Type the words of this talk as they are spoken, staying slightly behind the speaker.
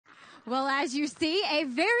Well, as you see, a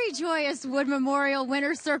very joyous Wood Memorial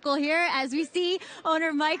winner circle here as we see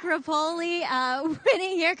owner Mike Rapoli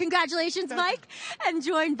winning here. Congratulations, Mike. And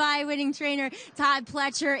joined by winning trainer Todd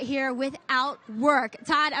Pletcher here without work.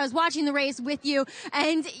 Todd, I was watching the race with you,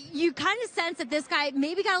 and you kind of sense that this guy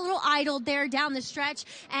maybe got a little idled there down the stretch.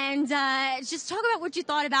 And just talk about what you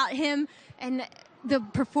thought about him and the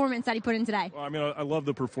performance that he put in today. Well, I mean, I love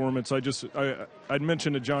the performance. I'd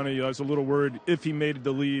mentioned to Johnny, I was a little worried if he made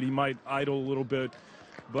the lead, he might idle a little bit.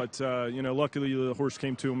 But, luckily the horse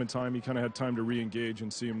came to him in time. He kind of had time to re-engage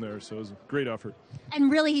and see him there. So it was a great effort.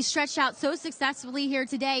 And really, he stretched out so successfully here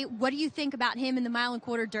today. What do you think about him in the mile and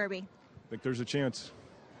quarter Derby? I think there's a chance.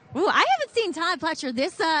 Ooh, I haven't seen Todd Pletcher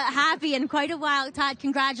this happy in quite a while. Todd,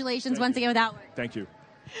 congratulations once again without work. Thank you.